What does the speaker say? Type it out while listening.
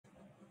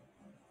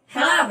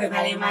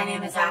everybody, my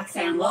name is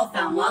Roxanne and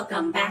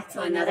welcome back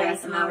to another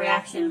SML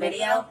reaction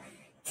video.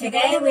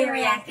 Today we're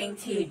reacting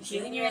to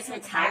Junior's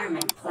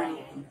retirement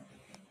plan.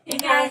 If you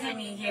guys are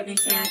new here, be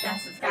sure to hit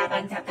that subscribe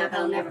button, tap that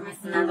bell, never miss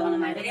another one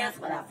of my videos.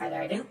 Without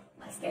further ado,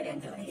 let's get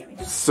into it. Here we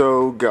go.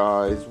 So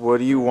guys, what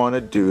do you want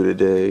to do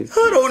today?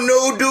 I don't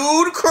know,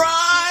 dude.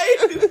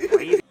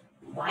 Cry!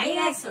 Why are you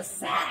guys so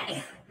sad?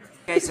 You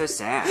guys so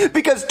sad?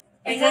 Because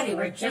Exactly,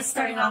 we're just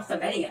starting off the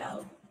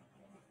video.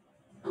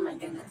 Oh my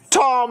goodness.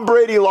 Tom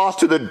Brady lost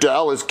to the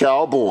Dallas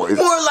Cowboys.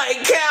 More like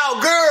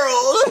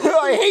cowgirls!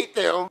 I hate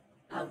them.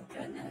 Oh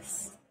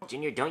goodness.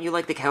 Junior, don't you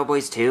like the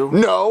Cowboys too?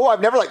 No, I've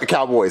never liked the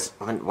Cowboys.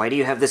 Well, then why do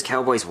you have this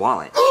Cowboys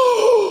wallet?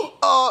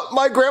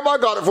 My grandma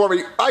got it for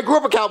me. I grew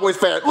up a Cowboys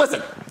fan.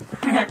 Listen,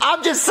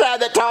 I'm just sad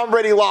that Tom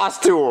Brady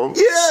lost to him.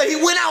 Yeah, he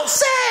went out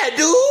sad,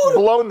 dude!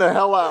 Blown the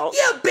hell out.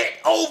 Yeah, bent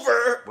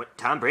over! What,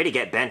 Tom Brady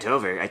get bent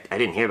over? I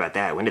didn't hear about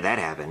that. When did that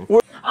happen?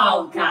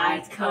 Oh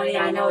God, Cody,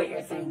 I know what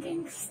you're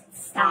thinking.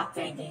 Stop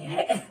thinking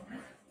it.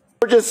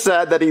 We're just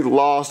sad that he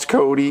lost,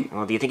 Cody.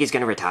 Well, do you think he's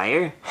gonna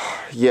retire?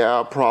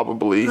 Yeah,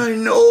 probably. I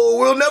know,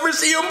 we'll never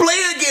see him play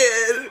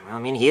again! Well, I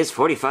mean, he is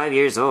 45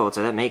 years old,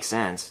 so that makes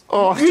sense.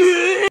 Oh,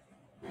 Yeah,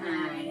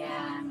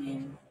 I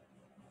mean,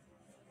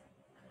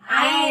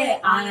 I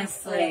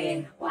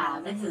honestly,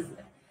 wow, this is,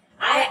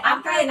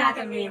 I'm probably not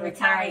going to be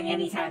retiring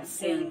anytime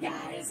soon,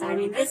 guys. I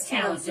mean, this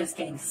channel is just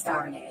getting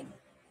started,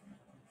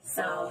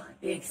 so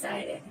be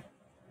excited.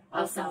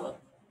 Also,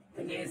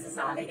 the news is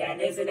on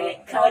again, isn't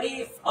it?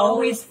 Cody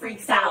always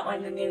freaks out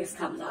when the news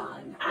comes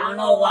on. I don't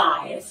know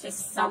why, it's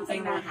just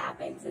something that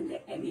happens in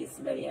these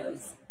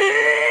videos.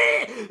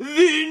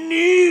 The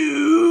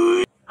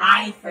news!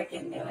 I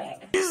freaking knew it.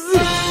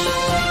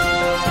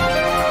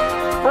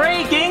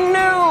 Breaking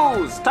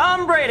news!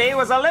 Tom Brady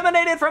was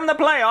eliminated from the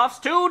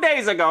playoffs 2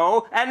 days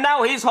ago, and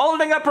now he's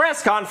holding a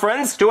press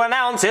conference to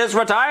announce his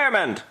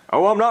retirement.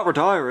 Oh, I'm not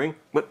retiring.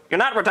 But you're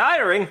not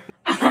retiring?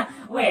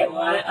 Wait,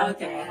 what?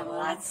 Okay,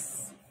 well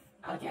that's...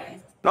 okay.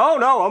 No,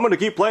 I'm gonna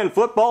keep playing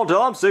football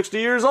till I'm 60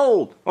 years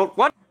old. Well,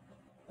 what?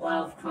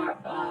 Well, of course,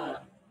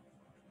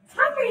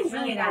 Tom Brady's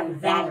really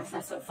not that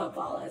obsessed with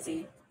football, is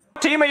he?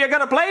 What team are you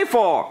gonna play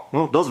for?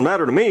 Well, it doesn't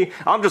matter to me.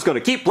 I'm just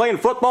gonna keep playing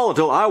football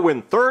until I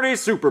win 30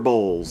 Super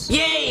Bowls.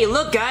 Yay!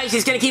 Look, guys,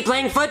 he's gonna keep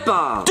playing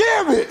football.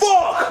 damn it!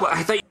 Fuck! Well,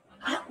 I thought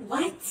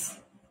What?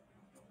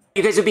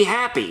 you guys would be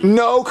happy.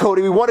 No,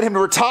 Cody, we wanted him to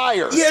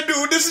retire. Yeah,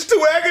 dude, this is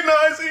too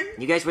agonizing!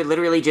 You guys were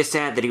literally just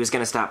sad that he was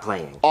gonna stop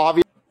playing.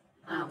 Obviously,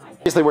 Oh my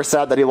god. we're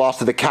sad that he lost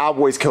to the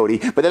Cowboys, Cody,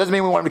 but that doesn't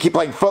mean we want him to keep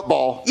playing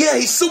football. Yeah,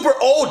 he's super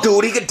old,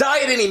 dude. He could die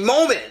at any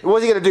moment!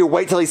 What's he gonna do?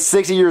 Wait till he's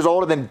 60 years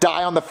old and then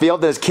die on the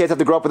field that his kids have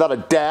to grow up without a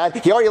dad?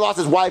 He already lost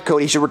his wife,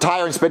 Cody. He should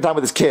retire and spend time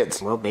with his kids.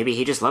 Well, maybe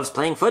he just loves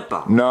playing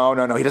football. No,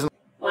 he doesn't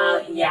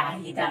Well, yeah,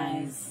 he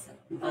does.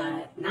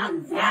 But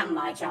not that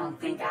much, I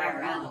don't think,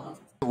 IRL.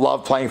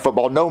 love playing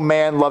football. No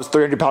man loves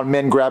 300-pound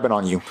men grabbing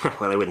on you.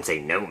 Well, I wouldn't say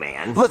no,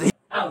 man. Listen,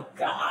 Oh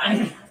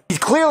god. he's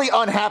clearly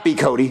unhappy,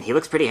 Cody. He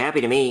looks pretty happy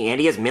to me, and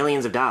he has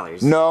millions of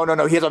dollars. No,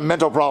 he has a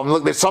mental problem.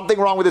 Look, there's something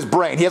wrong with his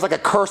brain. He has like a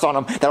curse on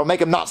him that'll make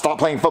him not stop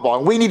playing football,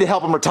 and we need to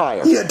help him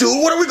retire. Yeah,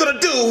 dude, what are we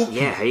gonna do?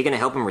 Yeah, how are you gonna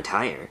help him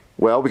retire?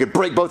 Well, we could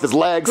break both his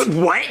legs.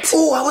 What?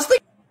 Oh, I was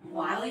thinking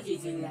Why would you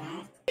do that?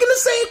 the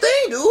same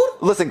thing, dude!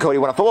 Listen, Cody,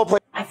 when a football player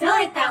I feel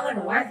like that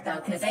wouldn't work,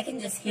 though, because they can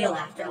just heal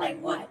after,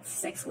 like, what,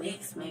 6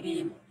 weeks?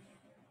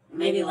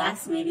 Maybe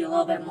less, maybe a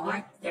little bit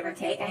more, give or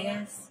take, I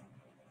guess.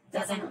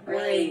 Doesn't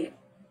really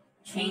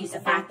change the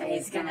fact that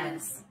he's gonna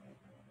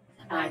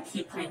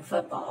keep playing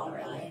football,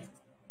 really.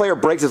 player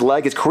breaks his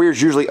leg, his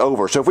career's usually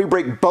over. So if we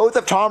break both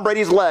of Tom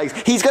Brady's legs,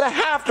 he's gonna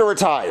have to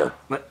retire.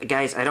 But,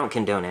 guys, I don't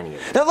condone any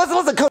of it. Now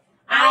listen, Cody.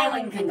 I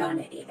wouldn't condone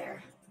it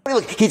either.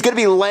 Look, he's gonna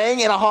be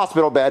laying in a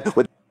hospital bed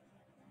with.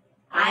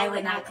 I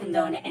would not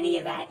condone any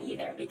of that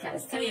either,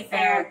 because to be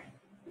fair,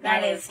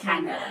 that is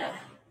kind of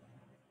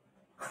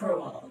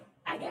cruel,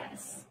 I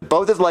guess.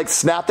 Both his legs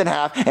snapped in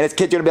half, and his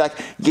kid's gonna be like,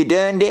 "You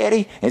done,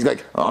 Daddy?" And he's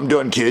like, "I'm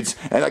done, kids."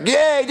 And like,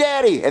 "Yay,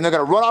 Daddy!" And they're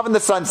gonna run off in the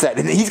sunset,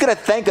 and he's gonna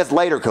thank us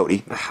later,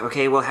 Cody.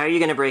 Okay, well, how are you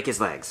gonna break his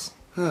legs?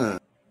 Yeah,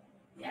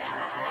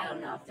 I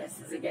don't know if this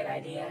is a good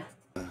idea.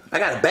 I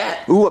got a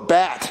bat. Ooh, a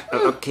bat.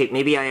 Okay,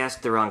 maybe I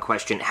asked the wrong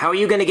question. How are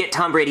you gonna get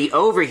Tom Brady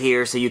over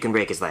here so you can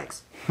break his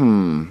legs?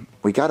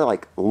 We gotta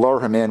like lure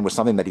him in with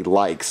something that he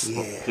likes.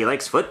 Yeah. He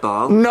likes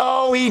football.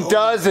 No, he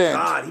doesn't.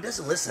 God, he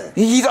doesn't listen.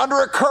 He's under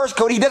a curse,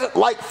 Cody. He doesn't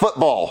like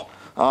football.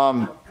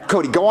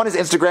 Cody, go on his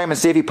Instagram and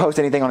see if he posts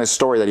anything on his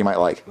story that he might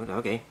like.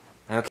 Okay.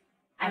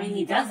 I mean,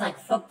 he does like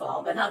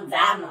football, but not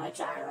that much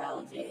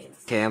IRL,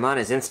 jeez. Okay, I'm on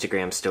his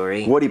Instagram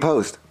story. What'd he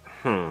post?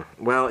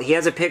 Well, he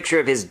has a picture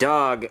of his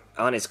dog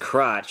on his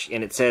crotch,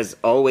 and it says,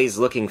 "Always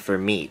looking for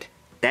meat."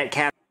 That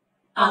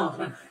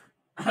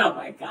Oh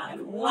my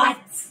god, what?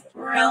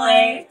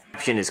 Really?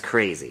 caption is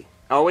crazy.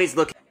 Always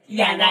looking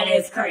Yeah, that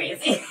is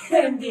crazy.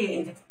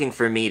 Indeed.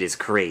 for meat is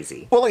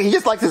crazy. Well, look, he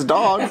just likes his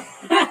dog.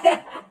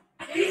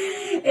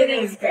 It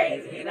is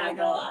crazy, not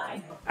gonna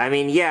lie. I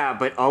mean, yeah,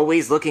 but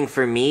always looking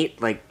for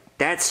meat, like,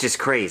 that's just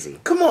crazy.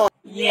 Come on,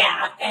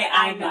 Yeah,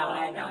 I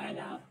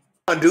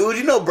know. dude.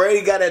 You know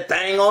Brady got that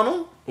thing on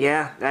him.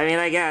 Yeah, I mean,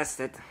 I guess.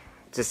 That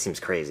just seems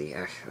crazy.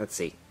 Let's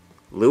see.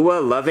 Lua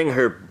loving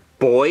her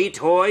boy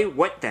toy?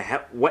 What the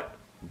hell? What?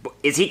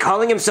 Is he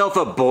calling himself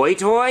a boy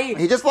toy?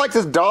 He just likes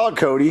his dog,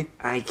 Cody.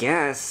 I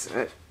guess.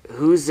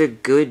 Who's a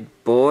good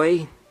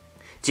boy?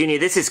 Junior,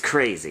 this is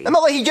crazy. No,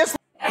 like he just...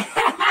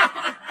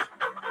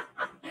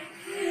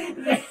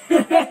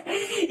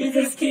 You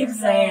just keep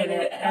saying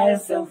it. That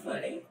is so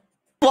funny.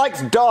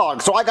 likes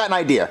dogs, so I got an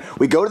idea.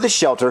 We go to the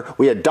shelter,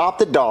 we adopt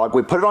the dog,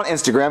 we put it on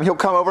Instagram, he'll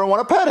come over and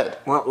want to pet it.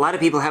 Well, a lot of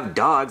people have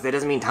dogs. That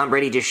doesn't mean Tom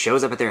Brady just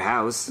shows up at their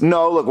house.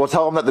 No, look, we'll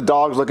tell him that the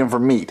dog's looking for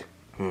meat.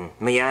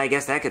 Well, yeah, I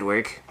guess that could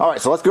work. Alright,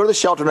 so let's go to the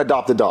shelter and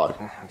adopt the dog.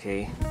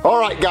 Okay.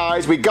 Alright,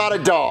 guys, we got a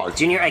dog.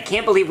 Junior, I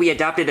can't believe we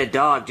adopted a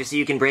dog just so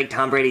you can break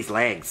Tom Brady's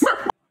legs.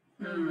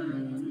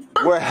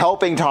 We're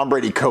helping Tom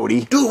Brady,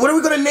 Cody. Dude, what are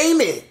we gonna name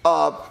it?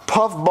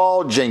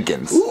 Puffball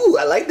Jenkins. Ooh,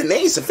 I like the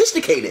name.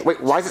 Sophisticated. Wait,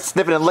 why is it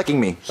sniffing and licking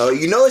me? Oh,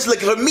 you know it's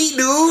looking for meat,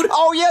 dude.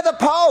 Oh yeah, the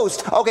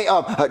post! Okay,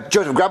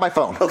 Joseph, grab my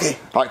phone. Okay.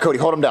 Alright, Cody,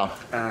 hold him down.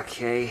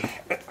 Okay.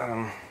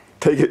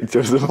 Take it,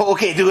 Joseph.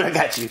 Okay, dude, I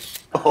got you.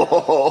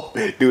 Oh,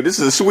 dude, this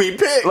is a sweet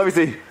pic. Let me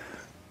see.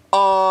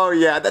 Oh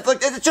yeah, that's like,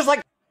 it's just like...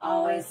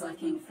 Always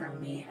looking for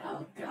me.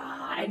 Oh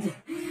God.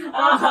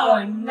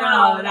 Oh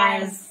no,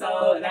 that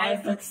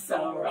looks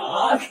so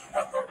wrong.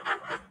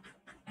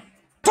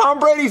 Tom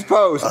Brady's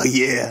post. Oh,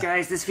 yeah.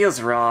 Guys, this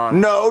feels wrong.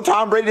 No,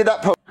 Tom Brady did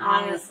that post.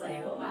 Honestly,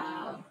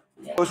 wow.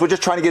 Yeah. We're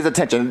just trying to get his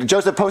attention.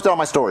 Joseph, post it on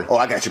my story. Oh,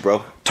 I got you,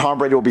 bro. Tom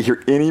Brady will be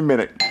here any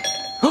minute.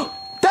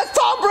 That's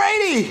Tom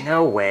Brady!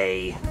 No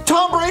way.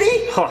 Tom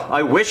Brady? Huh,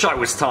 I wish I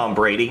was Tom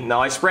Brady.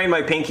 Now, I sprained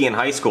my pinky in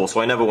high school,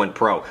 so I never went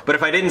pro. But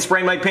if I didn't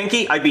sprain my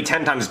pinky, I'd be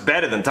 10 times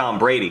better than Tom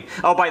Brady.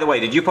 Oh, by the way,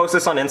 did you post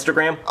this on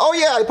Instagram? Oh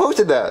yeah, I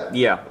posted that.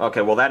 Yeah,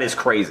 okay, well, that is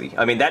crazy.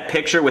 I mean, that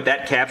picture with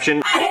that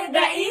caption,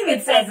 That even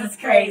says it's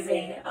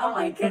crazy. Oh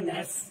my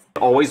goodness.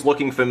 always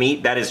looking for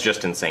meat, that is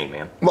just insane,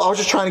 man. Well, I was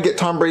just trying to get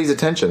Tom Brady's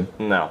attention.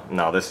 No,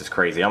 this is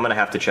crazy. I'm gonna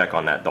have to check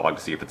on that dog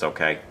to see if it's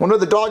okay. Well, no,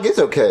 the dog is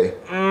okay.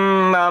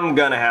 I'm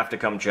gonna have to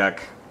come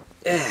check.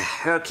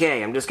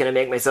 Okay, I'm just gonna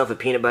make myself a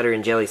peanut butter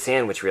and jelly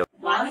sandwich real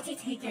Why would you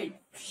take your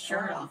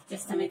shirt off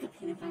just to make a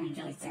peanut butter and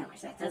jelly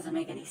sandwich? That doesn't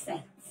make any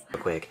sense.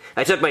 quick.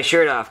 I took my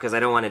shirt off because I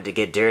don't want it to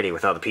get dirty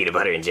with all the peanut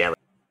butter and jelly.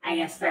 I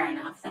guess fair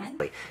enough then.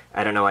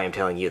 I don't know why I'm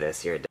telling you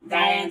this. You're a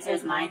That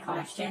answers my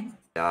question.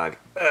 dog.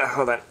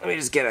 Hold on, let me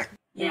just get a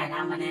Yeah, now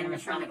I'm an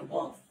animatronic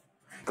wolf.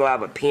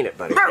 glob of peanut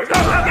butter.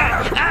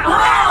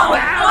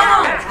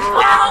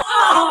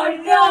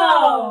 Oh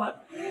no!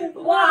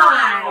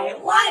 Why?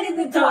 Why did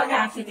the dog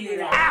have to do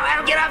that?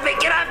 Ow, get off me,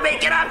 get off me,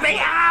 get off me!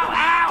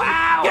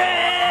 Ow!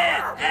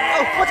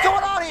 Oh, what's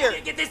going on here?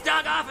 Get this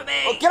dog off of me!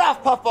 Oh, get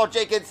off, Puffball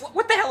Jenkins.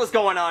 What the hell is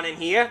going on in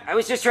here? I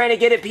was just trying to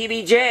get a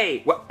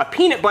PBJ. What, a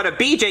peanut butter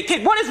BJ?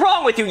 Kid, what is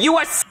wrong with you? You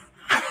are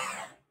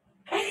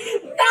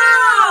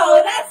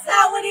No! That's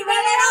not what he meant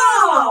at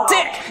all!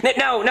 sick!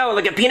 No,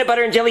 like a peanut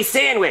butter and jelly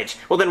sandwich.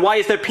 Well, then why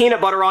is there peanut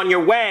butter on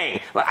your wang?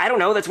 Well, I don't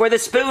know, that's where the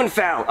spoon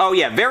fell. Oh,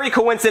 yeah, very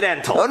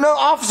coincidental. Oh, no,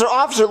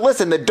 officer,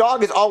 listen, the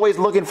dog is always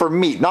looking for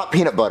meat, not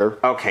peanut butter.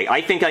 Okay,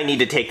 I think I need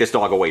to take this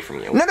dog away from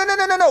you. No,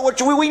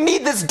 we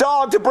need this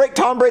dog to break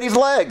Tom Brady's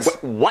legs.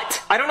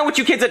 What? I don't know what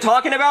you kids are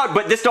talking about,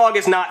 but this dog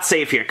is not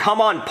safe here.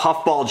 Come on,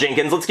 Puffball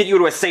Jenkins, let's get you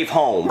to a safe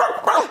home.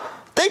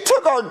 They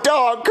took our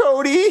dog,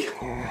 Cody.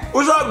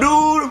 What's up,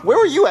 dude? Where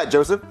were you at,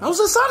 Joseph? I was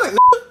in Sonic,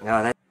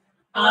 No, that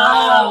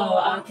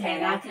Oh, okay,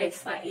 that could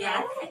explain.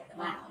 Yeah,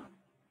 wow.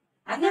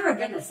 I've never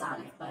been to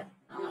Sonic, but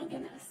oh my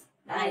goodness.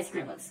 That ice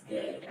cream looks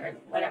good, or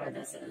whatever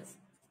this is.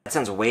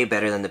 sounds way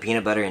better than the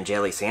peanut butter and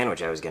jelly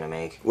sandwich I was gonna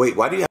make. Wait,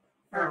 why do you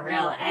For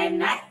real,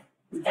 and that,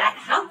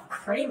 how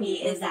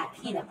creamy is that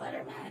peanut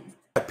butter, man?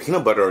 have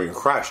peanut butter on your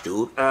crotch,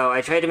 dude? Oh,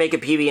 I tried to make a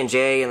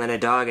PB&J and then a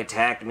dog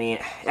attacked me.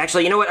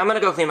 Actually, you know what? I'm gonna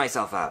go clean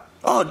myself up.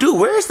 Oh, dude,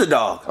 where's the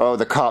dog? Oh,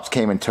 the cops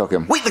came and took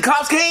him. Wait, the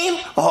cops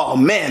came? Oh,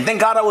 man, thank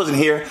God I wasn't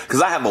here,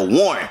 because I have a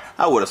warrant.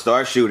 I would have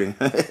started shooting.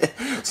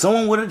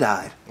 Someone would have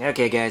died.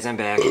 Okay, guys, I'm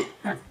back.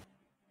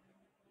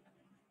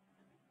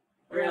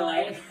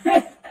 Really?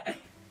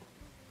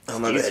 Oh,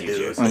 my bad,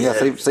 dude. Oh,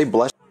 yeah, say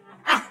bless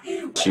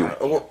you.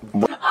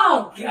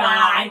 Oh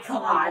God, come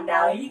on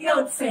now. You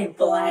don't say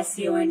bless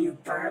you when you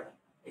burp.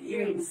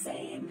 You're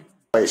insane.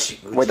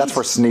 Wait, that's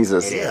for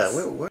sneezes. Yeah,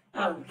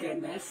 Oh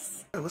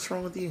goodness. what's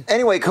wrong with you?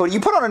 Anyway, Cody, you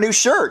put on a new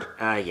shirt,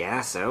 Yeah,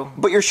 so?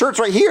 but your shirt's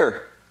right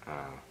here.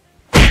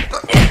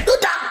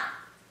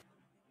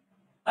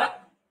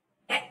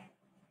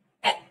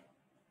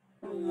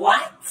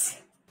 What?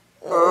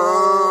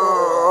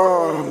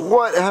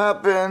 What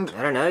happened?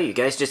 I don't know, you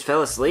guys just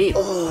fell asleep.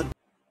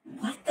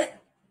 What the?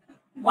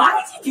 Why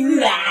would you do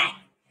that?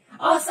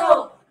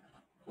 Also,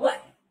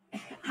 what?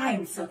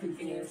 I'm so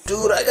confused.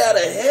 Dude, I got a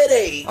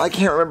headache. I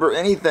can't remember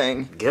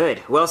anything.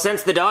 Good. Well,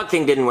 since the dog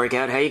thing didn't work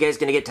out, how are you guys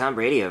gonna get Tom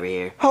Brady over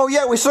here? Oh,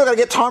 yeah, we still gotta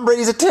get Tom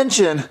Brady's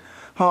attention.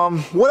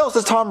 What else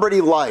does Tom Brady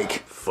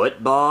like?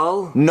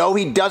 Football? No,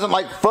 he doesn't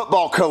like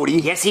football, Cody.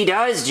 Yes, he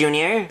does,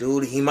 Junior.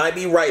 Dude, he might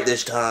be right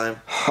this time.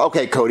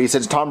 Okay, Cody,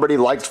 since Tom Brady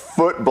likes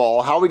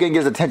football, how are we going to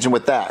get his attention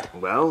with that?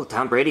 Well,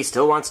 Tom Brady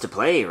still wants to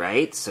play,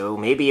 right? So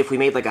maybe if we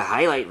made like a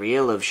highlight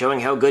reel of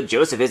showing how good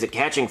Joseph is at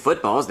catching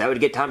footballs, that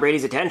would get Tom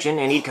Brady's attention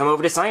and he'd come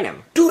over to sign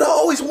him. Dude, I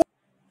always want...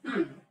 Not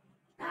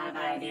a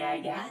bad idea, I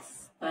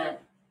guess.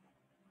 But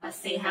let's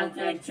see how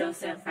good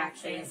Joseph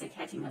actually is at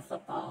catching a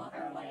football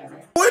or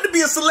whatever. wanted to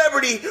be a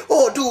celebrity.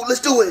 Oh, dude, let's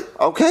do it.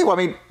 Okay, well, I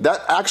mean,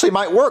 that actually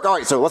might work. All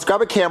right, so let's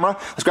grab a camera,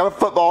 let's grab a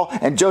football,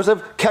 and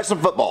Joseph, catch some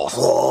footballs.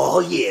 Oh,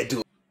 yeah,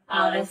 dude.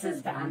 Oh, this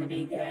is bound to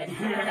be good.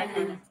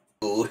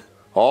 Dude.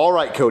 All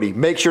right, Cody,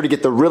 make sure to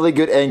get the really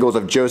good angles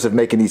of Joseph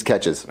making these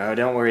catches. Oh,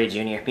 don't worry,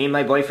 Junior. Me and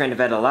my boyfriend have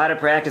had a lot of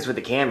practice with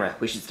the camera.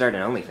 We should start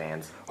an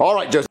OnlyFans. All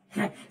right, Joseph.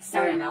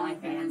 Start an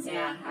OnlyFans,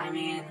 yeah. I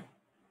mean,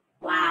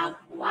 wow.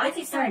 Why would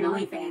you start an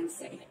OnlyFans?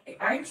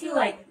 Aren't you,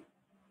 like,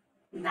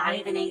 not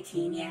even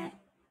 18 yet?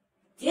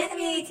 Do you have to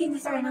be 18 to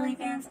start an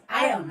OnlyFans?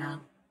 I don't know.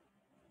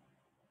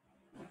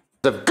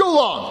 Go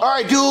long. All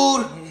right,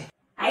 dude.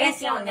 I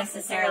guess you don't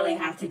necessarily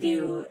have to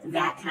do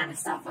that kind of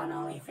stuff on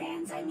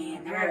OnlyFans. I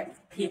mean, there are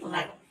people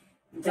that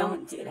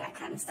don't do that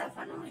kind of stuff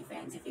on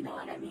OnlyFans, if you know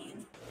what I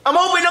mean. I'm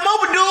open,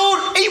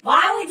 dude.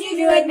 Why would you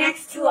do it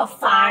next to a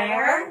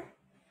fire?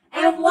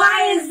 And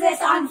why is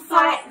this on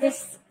fire?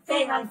 This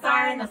thing on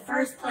fire in the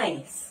first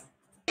place?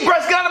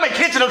 Bryce, get out of my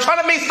kitchen. I'm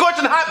trying to make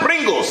scorching hot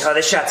Pringles. Oh,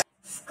 this shot's...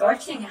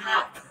 Scorching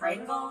hot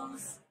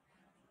Pringles?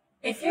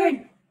 If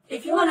you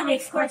want to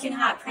make scorching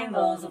hot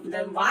Pringles,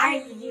 then why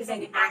are you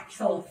using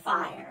actual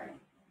fire?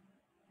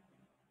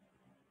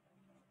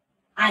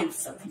 I'm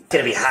so confused. It's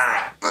gonna be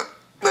hot.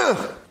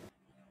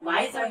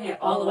 Why is throwing it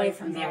all the way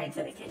from there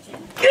into the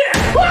kitchen?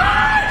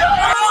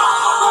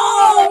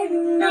 Oh,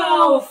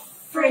 no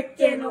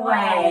freaking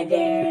way,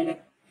 dude.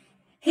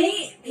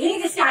 He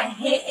just got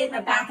hit in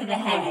the back of the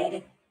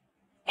head,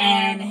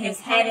 and his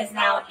head is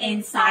now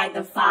inside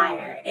the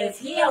fire. Is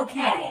he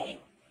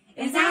okay?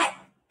 Is that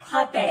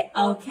puppet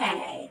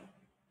okay?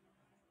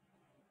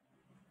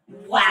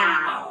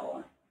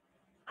 Wow.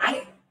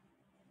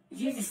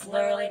 You just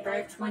literally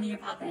burnt one of your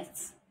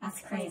puppets. That's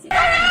crazy.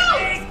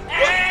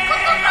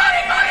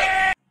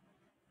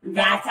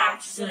 That's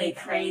actually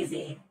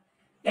crazy.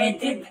 They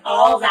did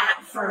all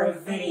that for a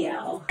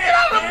video. Get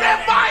out of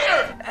that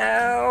fire!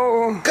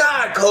 Ow.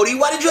 God, Cody,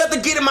 why did you have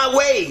to get in my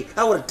way?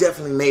 I would have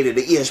definitely made it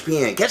to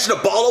ESPN. Catching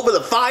the ball over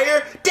the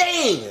fire?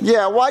 Dang!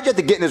 Yeah, why'd you have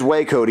to get in his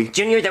way, Cody?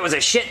 Junior, that was a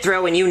shit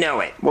throw and you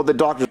know it. Well, the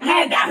doctor's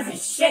That was a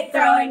shit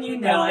throw and you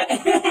know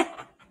it.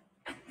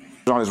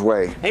 on his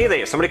way. Hey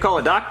there, somebody call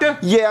a doctor?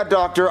 Yeah,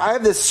 doctor, I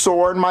have this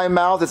sore in my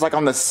mouth. It's like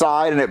on the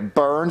side and it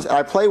burns, and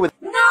I play with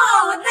No,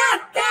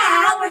 not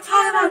that. We're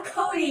talking about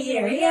Cody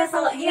here. He has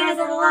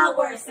it a lot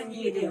worse than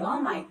you do. Oh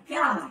my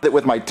god. it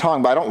with my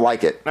tongue, but I don't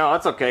like it. No,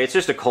 that's okay. It's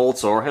just a cold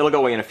sore. It'll go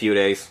away in a few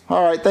days.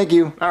 All right, thank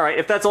you. All right,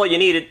 if that's all you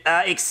needed.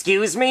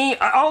 Excuse me?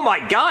 Oh my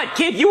god,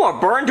 kid, you are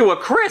burned to a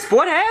crisp.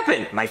 What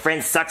happened? My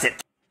friend sucks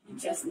at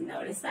Just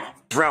noticed that.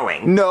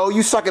 throwing. No,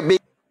 you suck at being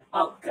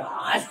Oh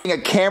god. a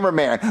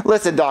cameraman.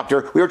 Listen,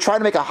 doctor, we were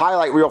trying to make a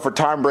highlight reel for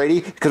Tom Brady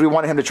because we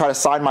wanted him to try to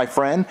sign my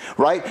friend,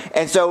 right?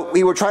 And so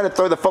we were trying to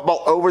throw the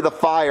football over the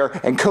fire,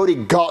 and Cody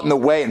got in the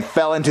way and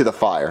fell into the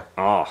fire.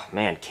 Oh,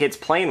 man, kids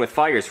playing with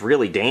fire is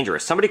really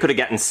dangerous. Somebody could have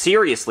gotten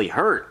seriously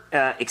hurt.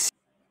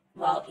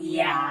 Well,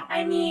 yeah,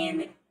 I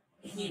mean,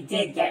 he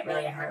did get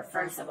really hurt,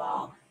 first of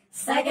all.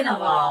 Second of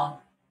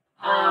all,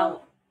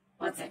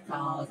 what's it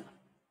called?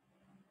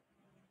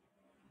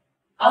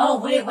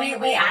 Oh, wait,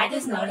 I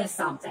just noticed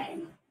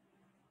something.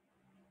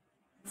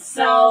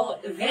 So,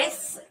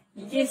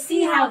 you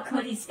see how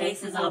Cody's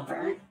face is all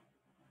burnt?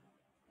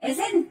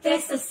 Isn't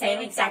this the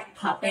same exact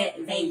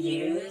puppet they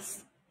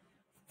used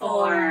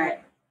for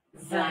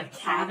the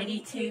cavity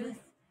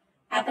tooth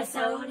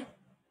episode?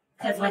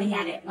 Because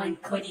when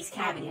Cody's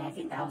cavity, I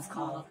think that was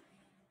called.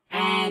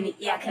 And,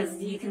 yeah, because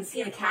you can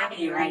see the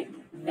cavity right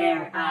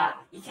there.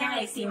 You can't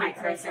really see my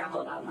cursor.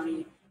 Hold on, let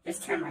me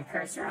just turn my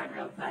cursor on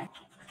real quick.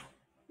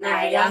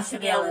 Alright, y'all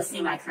should be able to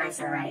see my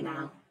cursor right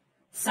now.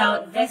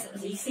 So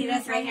you see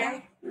this right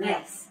here?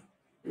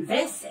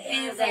 This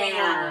is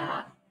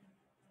a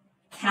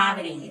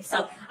cavity.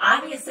 So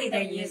obviously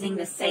they're using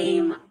the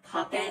same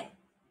puppet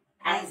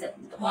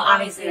well,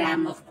 obviously they have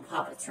multiple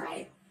puppets,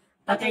 right?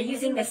 But they're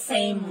using the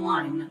same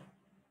one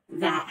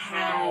that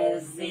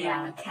has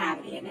the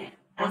cavity in it.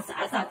 I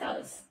thought that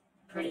was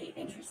pretty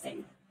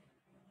interesting.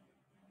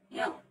 You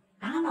know,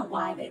 I don't know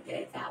why they did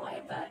it that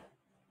way, but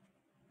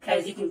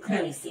because you can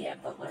clearly see it,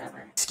 but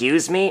whatever.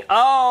 Excuse me?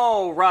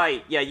 Oh,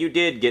 right. Yeah, you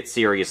did get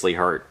seriously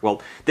hurt.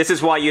 Well, this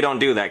is why you don't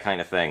do that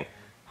kind of thing.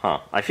 Huh.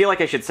 I feel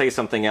like I should say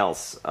something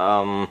else.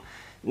 No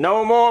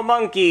more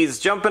monkeys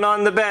jumping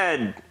on the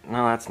bed.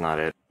 No, that's not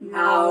it.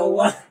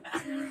 No.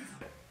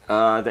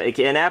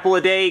 An apple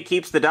a day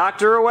keeps the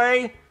doctor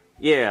away?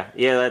 Yeah,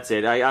 that's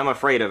it. I'm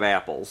afraid of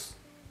apples.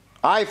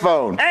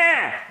 iPhone.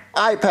 Ah!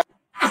 iPad.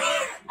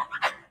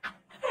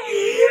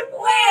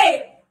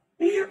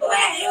 Wait,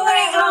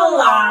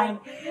 hold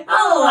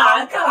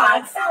on, come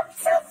on, stop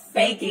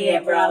faking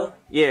it, bro.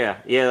 Yeah,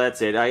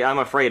 that's it. I'm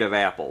afraid of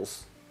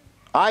apples.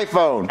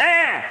 iPhone.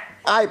 Ah!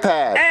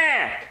 iPad.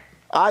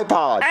 Ah!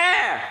 iPod.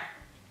 Ah!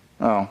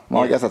 Oh,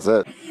 well, I guess that's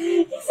it.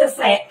 He's just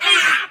saying,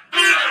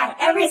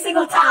 every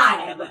single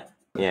time.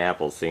 Yeah,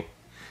 apples, see.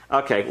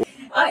 Okay.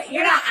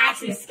 You're not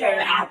actually scared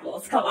of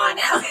apples. Come on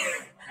now.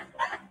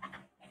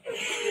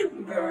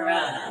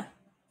 Bruh.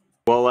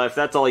 Well, if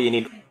that's all you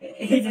need.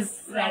 He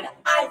just said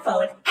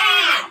iPhone,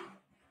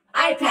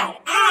 iPad,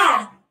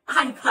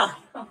 iPod.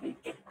 Oh my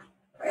god.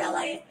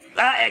 Really?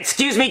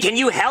 Excuse me, can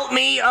you help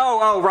me?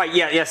 Oh, right,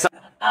 yes.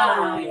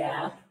 Oh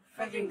yeah.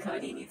 Freaking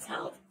Cody needs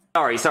help.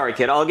 Sorry,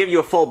 kid. I'll give you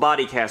a full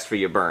body cast for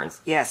your burns.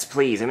 Yes,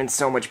 please. I'm in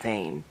so much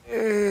pain.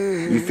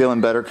 You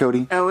feeling better,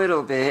 Cody? A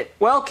little bit.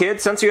 Well,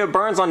 kid, since you have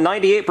burns on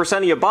 98%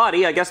 of your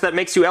body, I guess that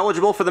makes you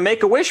eligible for the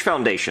Make-A-Wish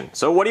Foundation.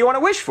 So what do you want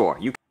to wish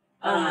for?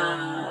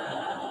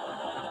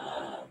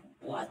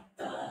 What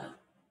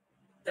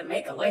the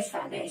Make-A-Wish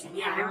Foundation?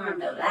 Yeah, I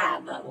remember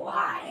that, but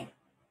why?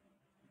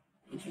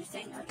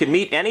 Interesting. Okay. You can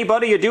meet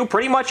anybody or do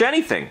pretty much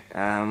anything.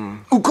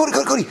 Ooh,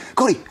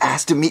 Cody,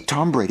 ask to meet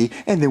Tom Brady,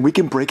 and then we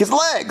can break his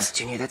legs.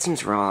 Junior, that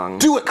seems wrong.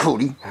 Do it,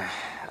 Cody.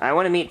 I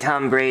want to meet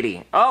Tom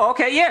Brady. Oh,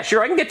 okay, yeah,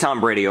 sure, I can get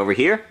Tom Brady over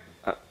here.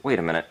 Wait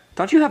a minute.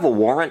 Don't you have a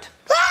warrant?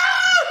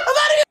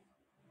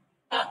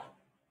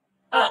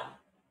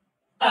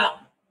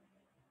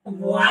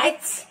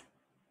 What?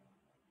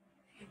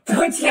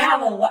 Don't you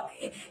have a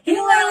He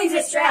literally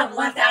just straight up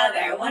left out of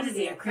there. What is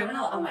he, a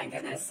criminal? Oh my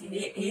goodness.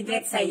 He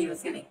did say he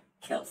was gonna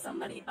kill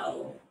somebody.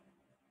 Oh.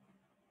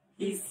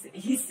 He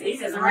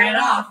just ran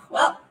off.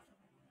 Well,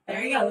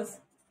 there he goes.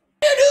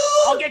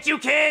 I'll get you,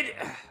 kid!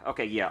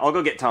 Okay, yeah, I'll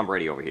go get Tom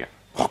Brady over here.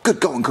 Oh, good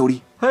going,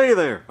 Cody. Hey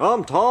there,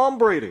 I'm Tom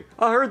Brady.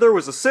 I heard there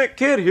was a sick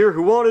kid here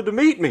who wanted to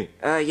meet me.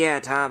 Yeah,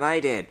 Tom, I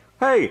did.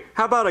 Hey,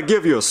 how about I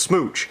give you a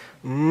smooch?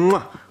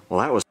 Mwah. Well,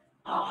 that was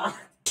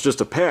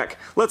just a peck.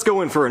 Let's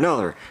go in for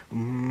another.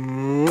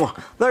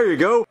 Mwah. There you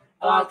go.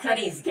 Well,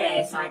 Cody's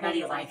gay, so I bet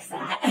he likes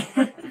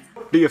that.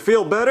 Do you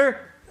feel better?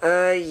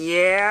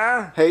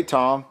 Yeah? Hey,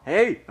 Tom.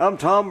 Hey, I'm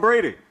Tom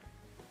Brady.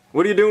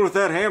 What are you doing with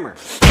that hammer?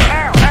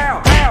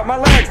 Ow, my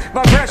legs,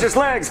 my precious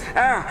legs.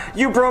 Ow,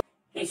 you broke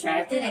He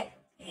sure did it.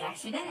 He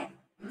actually did it.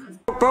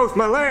 both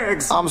my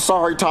legs. I'm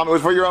sorry, Tom. It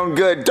was for your own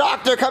good.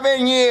 Doctor, come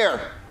in here.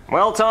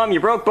 Well, Tom, you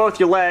broke both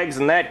your legs,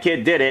 and that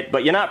kid did it,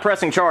 but you're not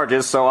pressing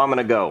charges, so I'm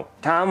gonna go.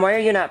 Tom, why are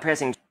you not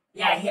pressing...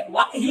 Yeah,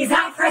 he's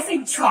not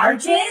pressing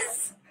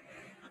charges?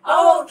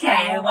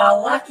 Okay,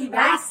 well, lucky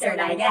bastard,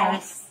 I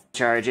guess.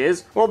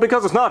 charges? Well,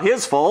 because it's not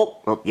his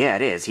fault. Well, yeah,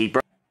 it is. He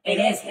broke... It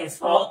is his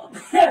fault.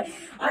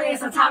 Okay,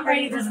 so Tom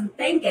Brady doesn't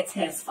think it's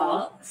his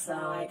fault, so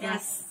I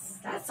guess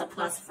that's a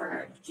plus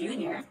for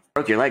Junior.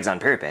 Broke your legs on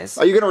purpose.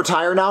 Are you going to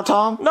retire now,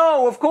 Tom?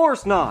 No, of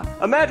course not.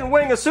 Imagine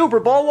winning a Super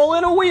Bowl while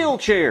in a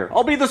wheelchair.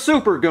 I'll be the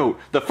Super Goat,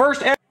 the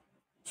first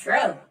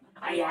True.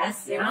 I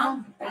guess, you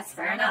know, that's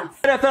fair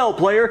enough. NFL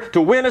player to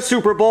win a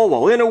Super Bowl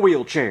while in a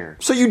wheelchair.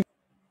 So you...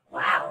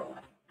 Wow.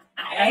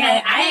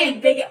 I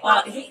didn't think it,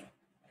 well,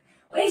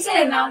 we should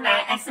have known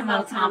that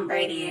SML Tom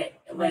Brady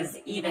was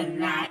even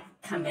that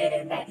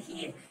committed that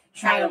he'd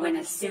try to win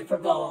a Super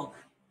Bowl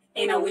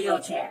in a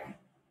wheelchair.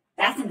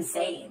 That's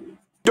insane.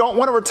 don't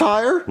want to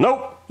retire?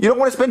 Nope. You don't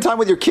want to spend time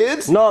with your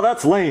kids? No,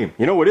 that's lame.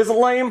 You know what isn't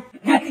lame?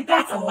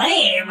 That's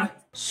lame.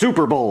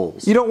 Super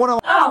Bowls. You don't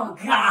want to... Oh,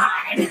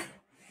 God.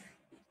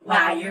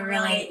 Wow, you're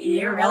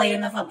really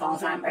in the football,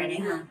 Tom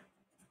Brady, huh?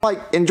 like,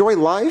 enjoy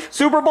life?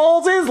 Super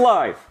Bowls is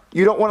life.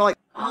 You don't want to, like...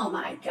 Oh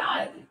my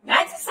God.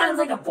 That just sounds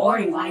like a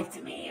boring life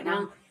to me, you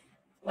know?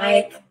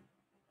 Like,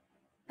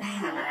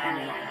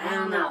 I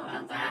don't know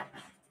about that.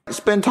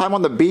 spend time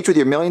on the beach with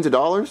your millions of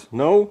dollars?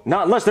 No,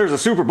 not unless there's a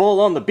Super Bowl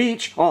on the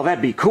beach. Oh,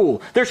 that'd be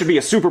cool. There should be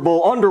a Super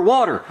Bowl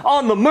underwater,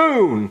 on the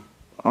moon.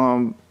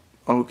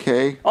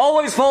 Okay.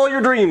 Always follow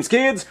your dreams,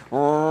 kids.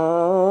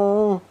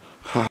 The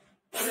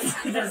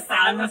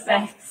sound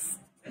effects.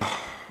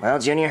 Well,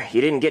 Junior,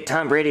 you didn't get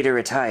Tom Brady to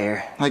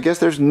retire. I guess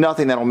there's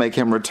nothing that'll make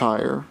him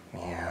retire.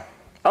 Yeah.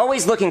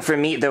 Always looking for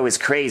meat, though, is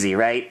crazy,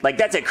 right? Like,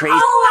 that's a crazy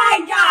Oh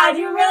my God,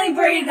 you really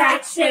bring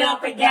that shit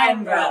up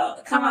again, bro.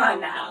 Come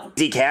on now.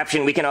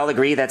 caption. We can all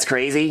agree that's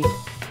crazy.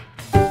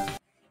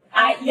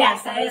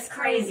 Yes, that is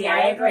crazy.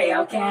 I agree,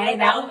 okay?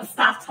 Now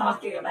stop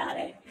talking about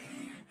it.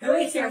 Who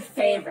is your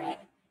favorite?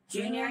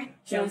 Junior,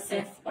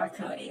 Joseph, or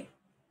Cody?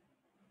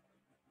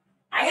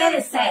 I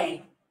gotta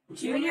say,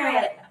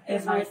 Junior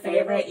is my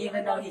favorite,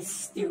 even though he's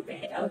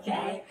stupid,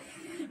 okay?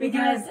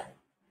 Because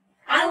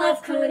I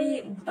love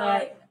Cody,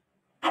 but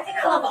I think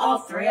I love all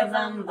three of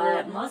them,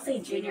 but mostly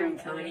Junior and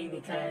Cody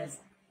because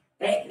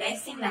they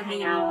seem to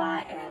hang out a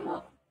lot, and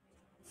well,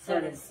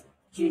 so does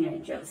Junior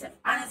and Joseph.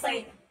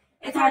 Honestly,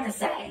 it's hard to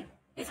say.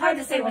 It's hard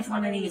to say which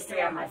one of these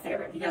three are my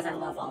favorite because I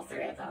love all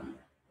three of them.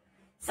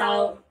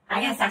 So I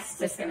guess that's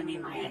just going to be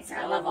my answer.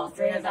 I love all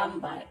three of them,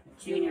 but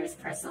Junior is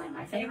personally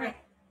my favorite.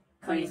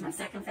 Cody is my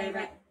second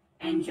favorite,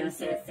 and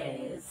Joseph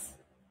is,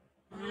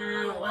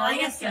 well, I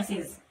guess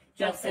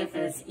Joseph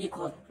is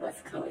equal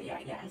with Cody,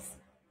 I guess.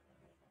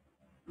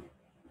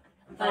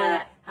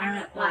 But, I don't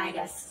know, well, I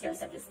guess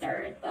Joseph is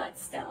third, but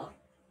still.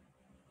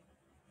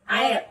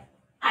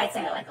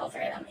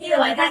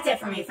 But that's it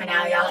for me for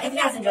now, y'all. If you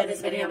guys enjoyed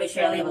this video, be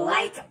sure to leave a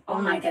like. Oh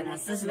my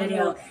goodness, this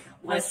video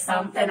was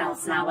something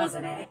else now,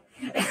 wasn't it?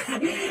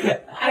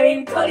 I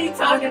mean, Cody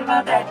talking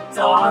about that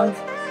dog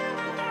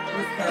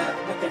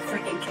with the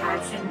freaking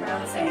caption,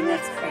 bro, saying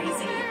that's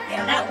crazy.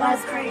 Yeah, that was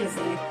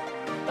crazy.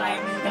 But I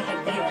mean,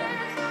 they don't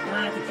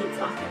have to keep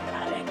talking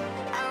about it.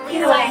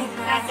 Either way,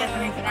 that's it for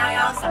me for now,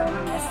 y'all. So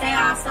remember to stay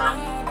awesome.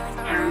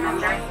 And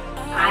remember,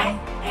 I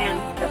am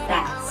the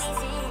best.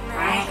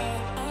 Alright?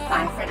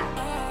 Bye for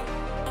now.